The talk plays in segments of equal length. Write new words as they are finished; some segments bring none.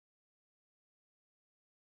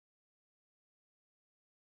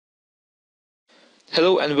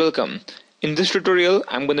Hello and welcome. In this tutorial,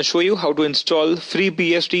 I'm going to show you how to install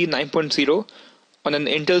FreeBSD 9.0 on an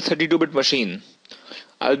Intel 32-bit machine.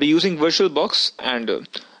 I'll be using VirtualBox and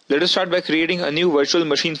let us start by creating a new virtual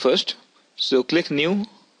machine first. So click New,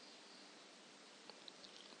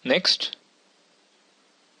 Next,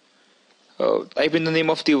 type in the name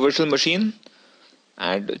of the virtual machine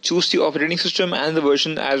and choose the operating system and the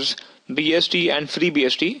version as BSD and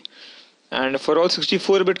FreeBSD. And for all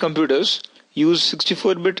 64-bit computers, use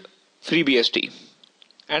 64-bit FreeBSD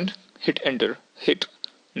and hit enter, hit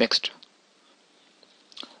next.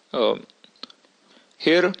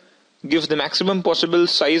 Here give the maximum possible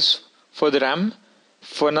size for the RAM.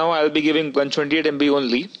 For now I'll be giving 128 MB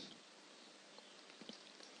only.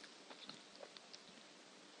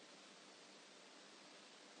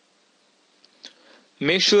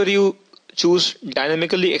 Make sure you choose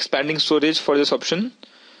dynamically expanding storage for this option,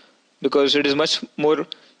 because it is much more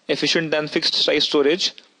efficient than fixed size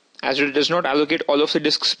storage, as it does not allocate all of the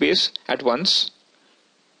disk space at once.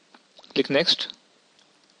 Click next.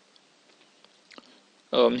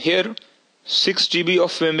 Here 6 GB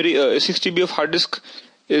of memory, 6 GB of hard disk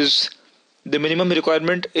is the minimum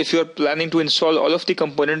requirement if you are planning to install all of the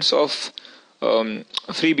components of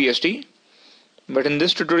FreeBSD. But in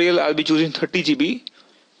this tutorial I'll be choosing 30 GB.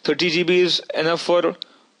 30 GB is enough for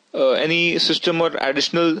any system or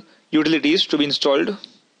additional utilities to be installed.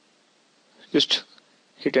 Just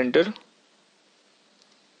hit enter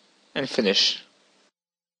and finish.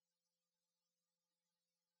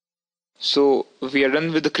 So we are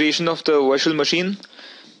done with the creation of the virtual machine.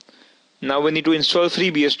 Now we need to install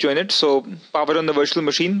FreeBSD on it. So power on the virtual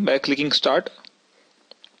machine by clicking start.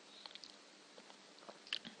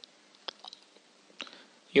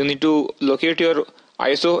 You need to locate your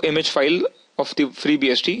ISO image file of the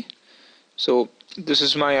FreeBSD. So this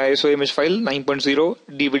is my ISO image file 9.0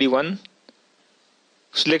 DVD1.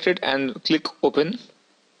 Select it and click open.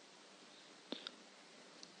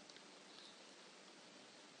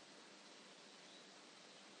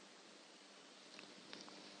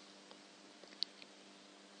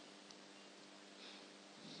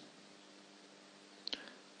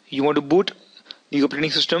 You want to boot the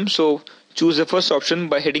operating system, so choose the first option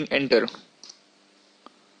by hitting enter,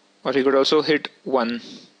 or you could also hit 1.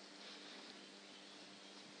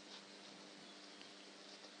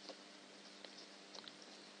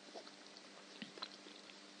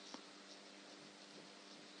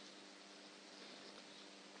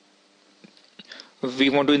 We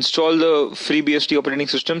want to install the FreeBSD operating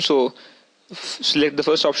system, so select the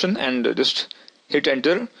first option and just hit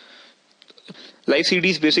enter. Live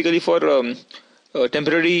CD is basically for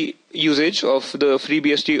temporary usage of the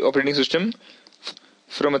FreeBSD operating system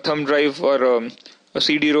from a thumb drive or a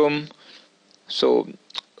CD-ROM. So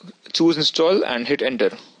choose install and hit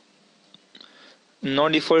enter.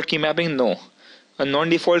 Non-default key mapping, no. A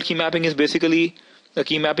non-default key mapping is basically a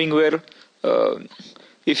key mapping where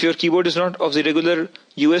if your keyboard is not of the regular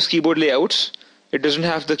US keyboard layouts, it doesn't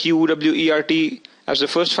have the QWERT as the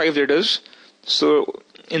first 5 letters. So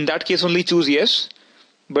in that case only choose yes,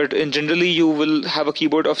 but in generally you will have a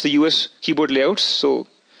keyboard of the US keyboard layouts, so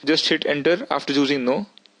just hit enter after choosing no.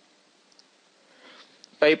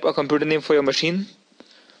 Type a computer name for your machine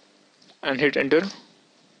and hit enter.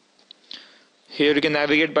 Here you can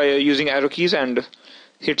navigate by using arrow keys and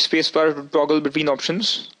hit spacebar to toggle between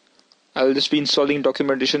options. I'll just be installing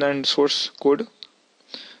documentation and source code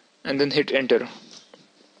and then hit enter.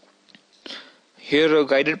 Here a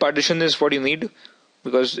guided partition is what you need,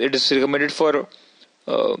 because it is recommended for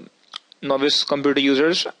novice computer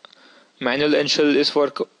users. Manual and shell is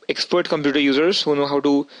for expert computer users who know how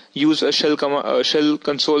to use a shell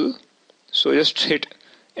console. So just hit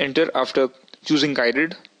enter after choosing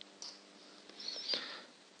guided.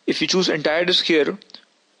 If you choose entire disk here,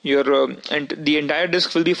 the entire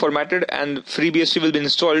disk will be formatted and FreeBSD will be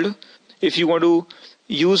installed. If you want to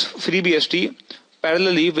use FreeBSD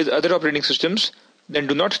parallelly with other operating systems, then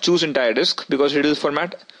do not choose entire disk, because it will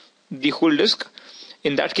format the whole disk.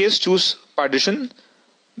 In that case, choose partition,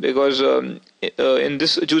 because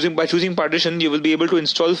by choosing partition you will be able to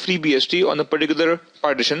install FreeBSD on a particular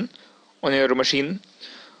partition on your machine.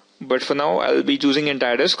 But for now I'll be choosing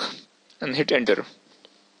entire disk and hit enter.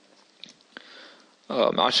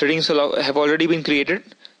 Our settings have already been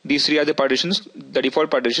created. These 3 are the partitions, the default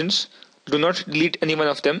partitions. Do not delete any one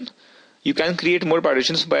of them. You can create more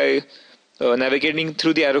partitions by navigating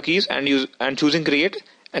through the arrow keys and choosing create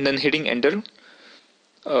and then hitting enter.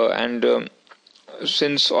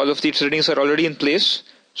 Since all of these settings are already in place,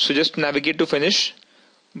 so just navigate to finish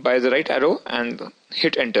by the right arrow and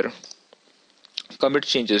hit enter. Commit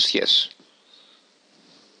changes, yes.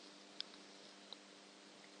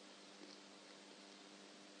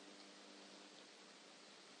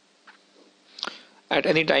 at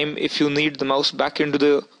any time if you need the mouse back into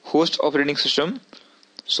the host operating system.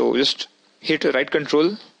 So just hit right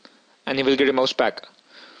control and you will get a mouse back.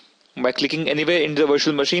 By clicking anywhere into the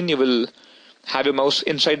virtual machine, you will have a mouse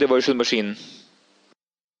inside the virtual machine.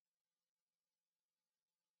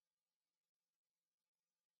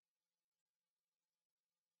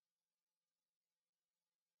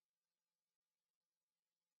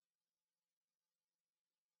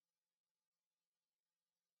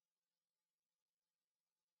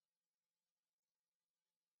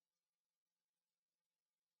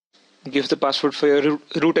 Give the password for your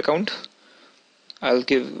root account. I'll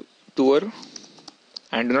give tour,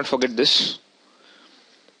 and do not forget this.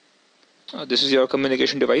 This is your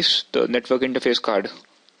communication device, the network interface card.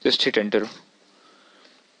 Just hit enter.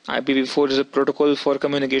 IPv4 is a protocol for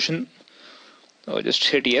communication. Just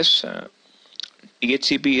hit yes.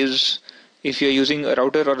 Dhcp is if you're using a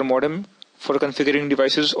router or a modem for configuring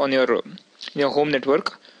devices on your home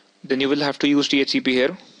network, then you will have to use Dhcp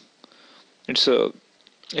here.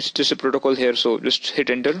 It's just a protocol here, so just hit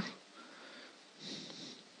enter.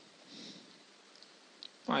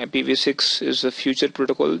 IPv6 is a future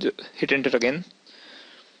protocol. Hit enter again.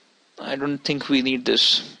 I don't think we need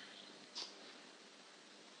this.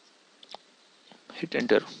 Hit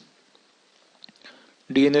enter.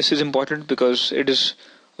 DNS is important because it is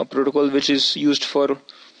a protocol which is used for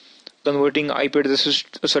converting IP addresses.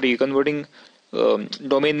 Converting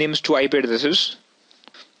domain names to IP addresses.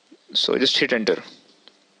 So just hit enter.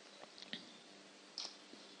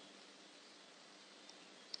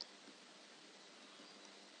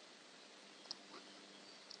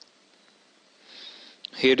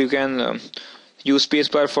 Here you can use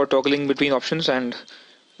spacebar for toggling between options and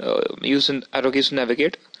use an arrow keys to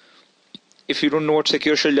navigate. If you don't know what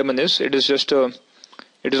secure shell daemon is, it is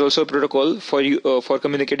also a protocol for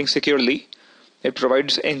communicating securely. It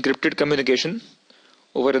provides encrypted communication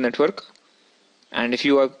over a network. And if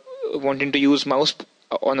you are wanting to use mouse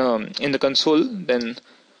in the console, then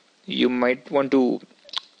you might want to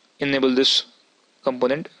enable this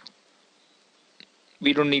component.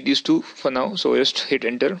 We don't need these two for now, so just hit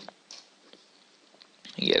enter.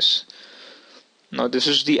 Yes. Now this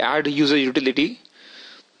is the add user utility.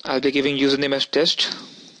 I'll be giving username as test.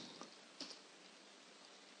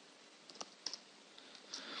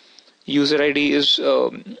 User ID is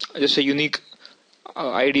just a unique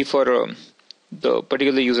ID for the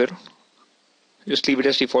particular user. Just leave it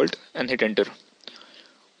as default and hit enter.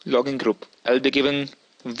 Login group. I'll be giving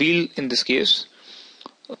wheel in this case.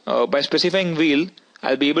 By specifying wheel,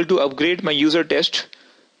 I'll be able to upgrade my user test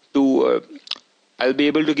to I'll be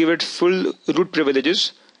able to give it full root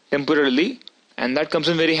privileges temporarily, and that comes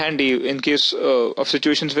in very handy in case of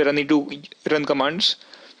situations where I need to run commands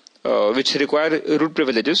which require root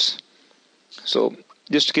privileges. So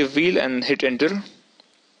just give wheel and hit enter.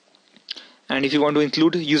 And if you want to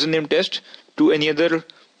include username test to any other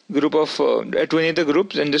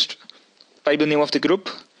group then just type the name of the group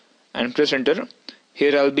and press enter.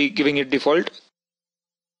 Here I'll be giving it default.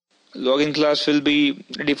 Login class will be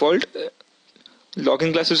default.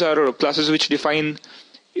 Login classes are classes which define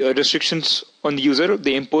restrictions on the user.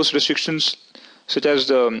 They impose restrictions such as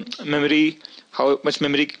the memory, how much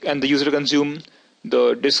memory can the user consume,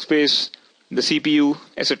 the disk space, the CPU,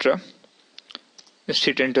 etc. Just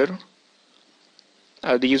hit enter.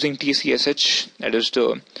 I'll be using tcsh, that is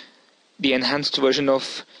the enhanced version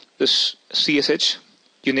of this CSH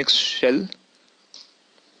Unix shell.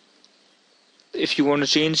 If you want to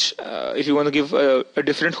change, if you want to give a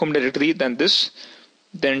different home directory than this,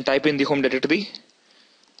 then type in the home directory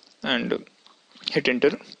and hit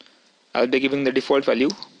enter. I'll be giving the default value.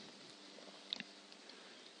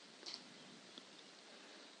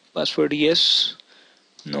 Password yes,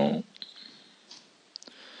 no.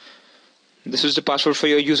 This is the password for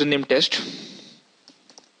your username test.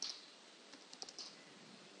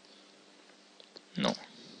 No.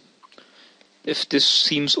 If this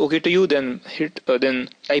seems okay to you, then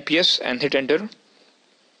type yes and hit enter.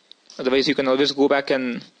 Otherwise, you can always go back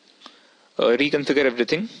and reconfigure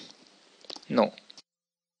everything. No.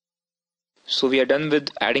 So we are done with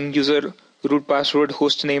adding user, root password,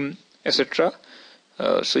 host name, etc.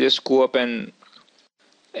 So just go up and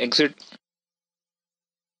exit.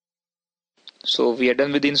 So we are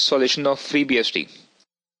done with the installation of FreeBSD.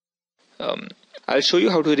 I'll show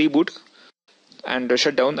you how to reboot and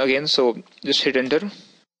shut down again, so just hit enter.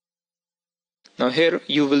 Now here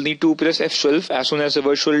you will need to press F12 as soon as the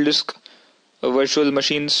virtual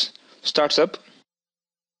machines starts up,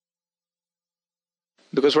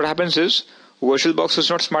 because what happens is VirtualBox is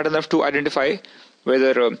not smart enough to identify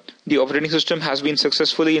whether the operating system has been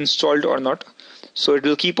successfully installed or not. so it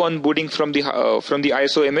will keep on booting from the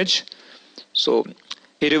ISO image. So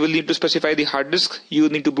here you will need to specify the hard disk you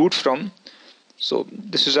need to boot from. So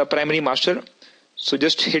this is a primary master, so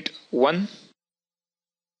just hit 1.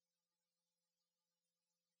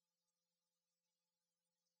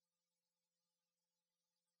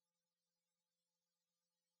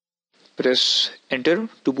 Press enter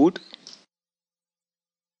to boot.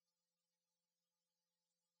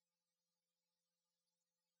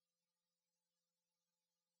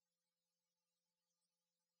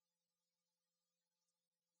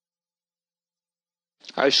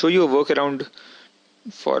 I'll show you a workaround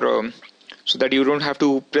for so that you don't have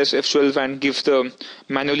to press F12 and give the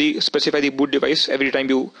manually specify the boot device every time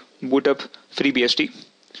you boot up FreeBSD.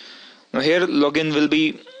 Now here login will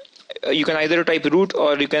be, you can either type root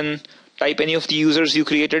or you can type any of the users you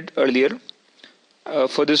created earlier.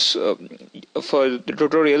 For the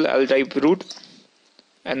tutorial, I'll type root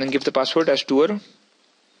and then give the password as tour,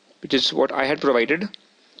 which is what I had provided.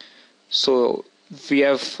 So we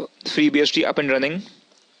have FreeBSD up and running.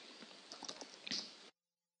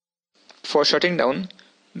 For shutting down,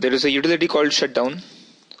 there is a utility called shutdown.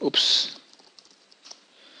 Oops.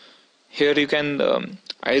 Here you can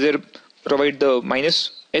either provide the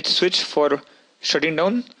 -H switch for shutting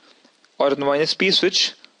down or the -P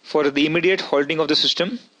switch for the immediate halting of the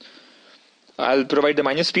system. I'll provide the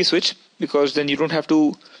 -P switch because then you don't have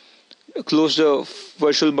to close the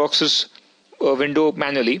VirtualBox's window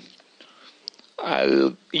manually.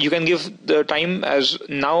 You can give the time as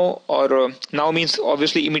now, or now means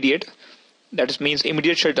obviously immediate. That means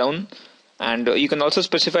immediate shutdown, and you can also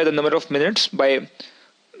specify the number of minutes by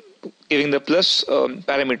giving the plus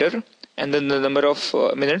parameter and then the number of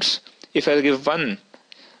minutes. If I give 1,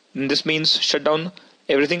 then this means shut down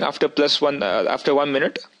everything after +1 after 1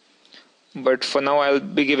 minute. But for now I'll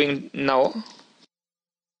be giving now.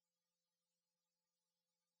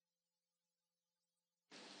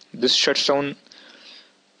 This shuts down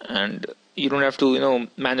and you don't have to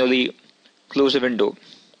manually close the window,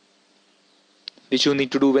 which you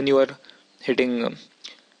need to do when you are hitting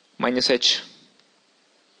 -H.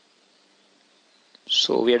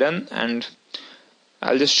 So we are done, and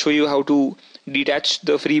I'll just show you how to detach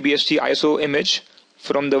the FreeBSD ISO image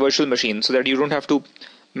from the virtual machine so that you don't have to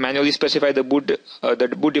manually specify the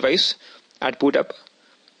boot device at boot up.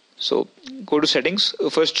 So go to settings,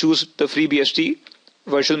 first choose the FreeBSD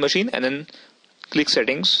virtual machine and then click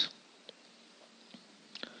settings.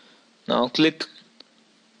 Now click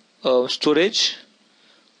storage,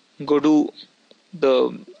 go to the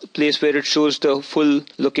place where it shows the full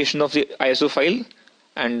location of the ISO file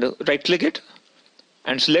and right click it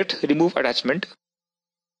and select remove attachment.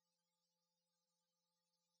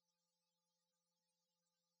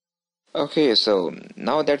 Okay, so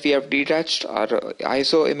now that we have detached our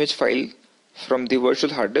ISO image file from the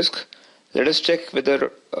virtual hard disk, let us check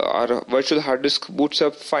whether our virtual hard disk boots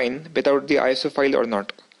up fine without the ISO file or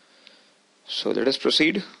not. So let us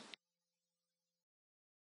proceed.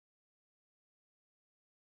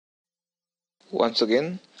 Once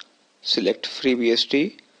again, select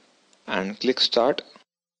FreeBSD and click start.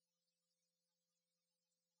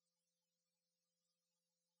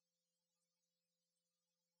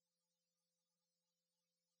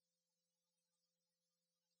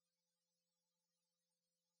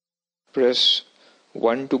 Press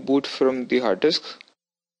 1 to boot from the hard disk.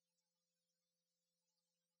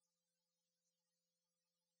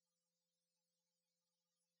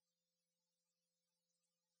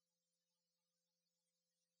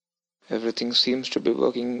 Everything seems to be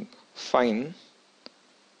working fine.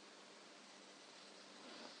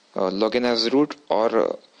 Log in as root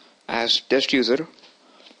or as test user.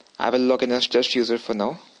 I will log in as test user for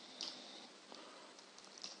now.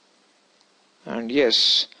 And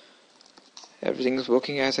yes, everything is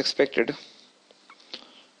working as expected.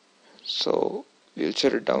 So we'll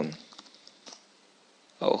shut it down.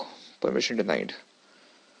 Oh, permission denied.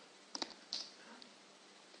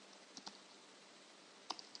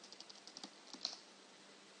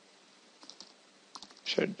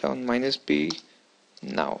 Shut down -P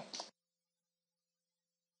now.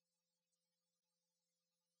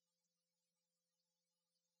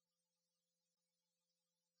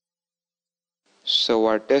 So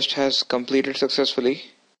our test has completed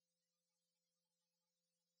successfully.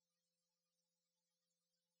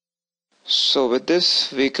 So with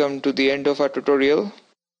this, we come to the end of our tutorial.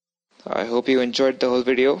 I hope you enjoyed the whole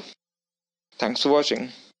video. Thanks for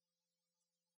watching.